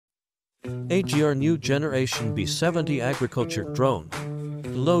AGR New Generation B70 Agriculture Drone.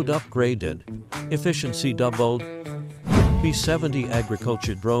 Load upgraded. Efficiency doubled. B70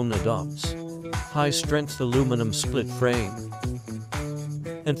 Agriculture Drone adopts high-strength aluminum split frame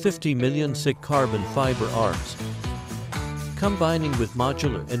and 50 million thick carbon fiber arms, combining with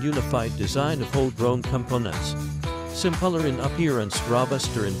modular and unified design of whole drone components. Simpler in appearance,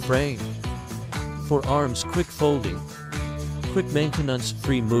 robuster in frame. For arms, quick folding, quick maintenance,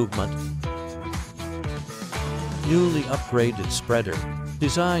 free movement. Newly upgraded spreader,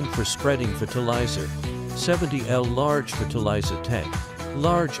 designed for spreading fertilizer. 70L large fertilizer tank,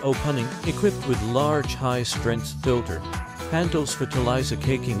 large opening, equipped with large high-strength filter, handles fertilizer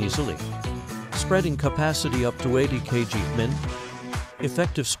caking easily. Spreading capacity up to 80 kg min.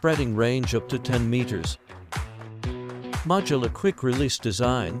 Effective spreading range up to 10 meters. Modular quick-release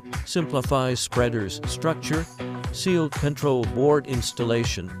design simplifies spreaders structure. Sealed control board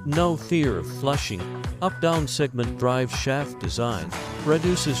installation, no fear of flushing. Up-down segment drive shaft design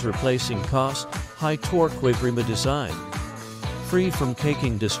reduces replacing cost. High torque wave design, free from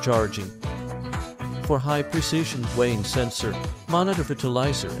caking discharging. For high precision weighing sensor, monitor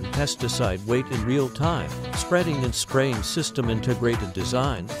fertilizer and pesticide weight in real time. Spreading and spraying system integrated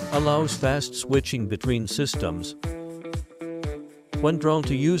design allows fast switching between systems. When drone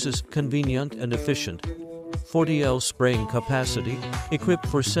to use is convenient and efficient. 40L spraying capacity, equipped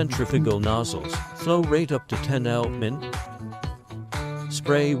for centrifugal nozzles, flow rate up to 10L min.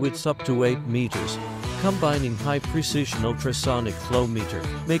 Spray width up to 8 meters, combining high-precision ultrasonic flow meter,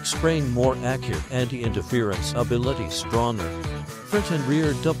 makes spraying more accurate. Anti-interference ability stronger. Front and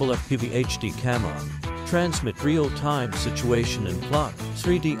rear double FPV HD camera, transmit real-time situation and plot.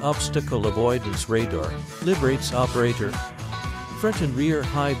 3D obstacle avoidance radar, liberates operator. Front and rear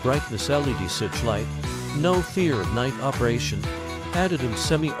high brightness LED searchlight, no fear of night operation. Added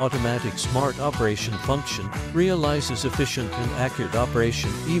semi-automatic smart operation function, realizes efficient and accurate operation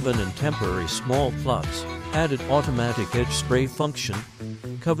even in temporary small plots. Added automatic edge spray function,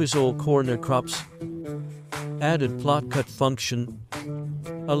 covers all corner crops. Added plot cut function,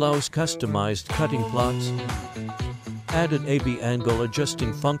 allows customized cutting plots. Added AB angle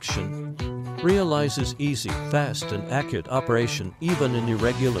adjusting function, realizes easy, fast and accurate operation even in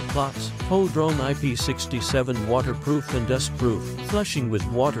irregular plots. Whole drone IP67 waterproof and dustproof. Flushing with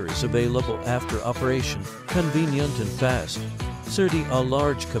water is available after operation. Convenient and fast. 30A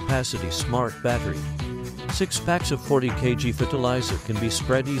large capacity smart battery. 6 packs of 40 kg fertilizer can be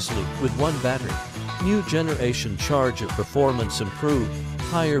spread easily with one battery. New generation charger performance improved.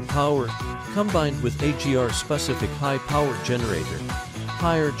 Higher power, combined with AGR specific high power generator.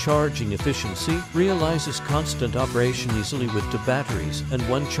 Higher charging efficiency, realizes constant operation easily with 2 batteries and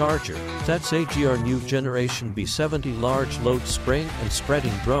 1 charger. That's AGR New Generation B70 large load spraying and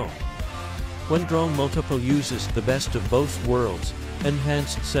spreading drone. When drone multiple uses the best of both worlds,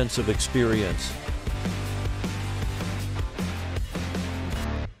 enhanced sense of experience.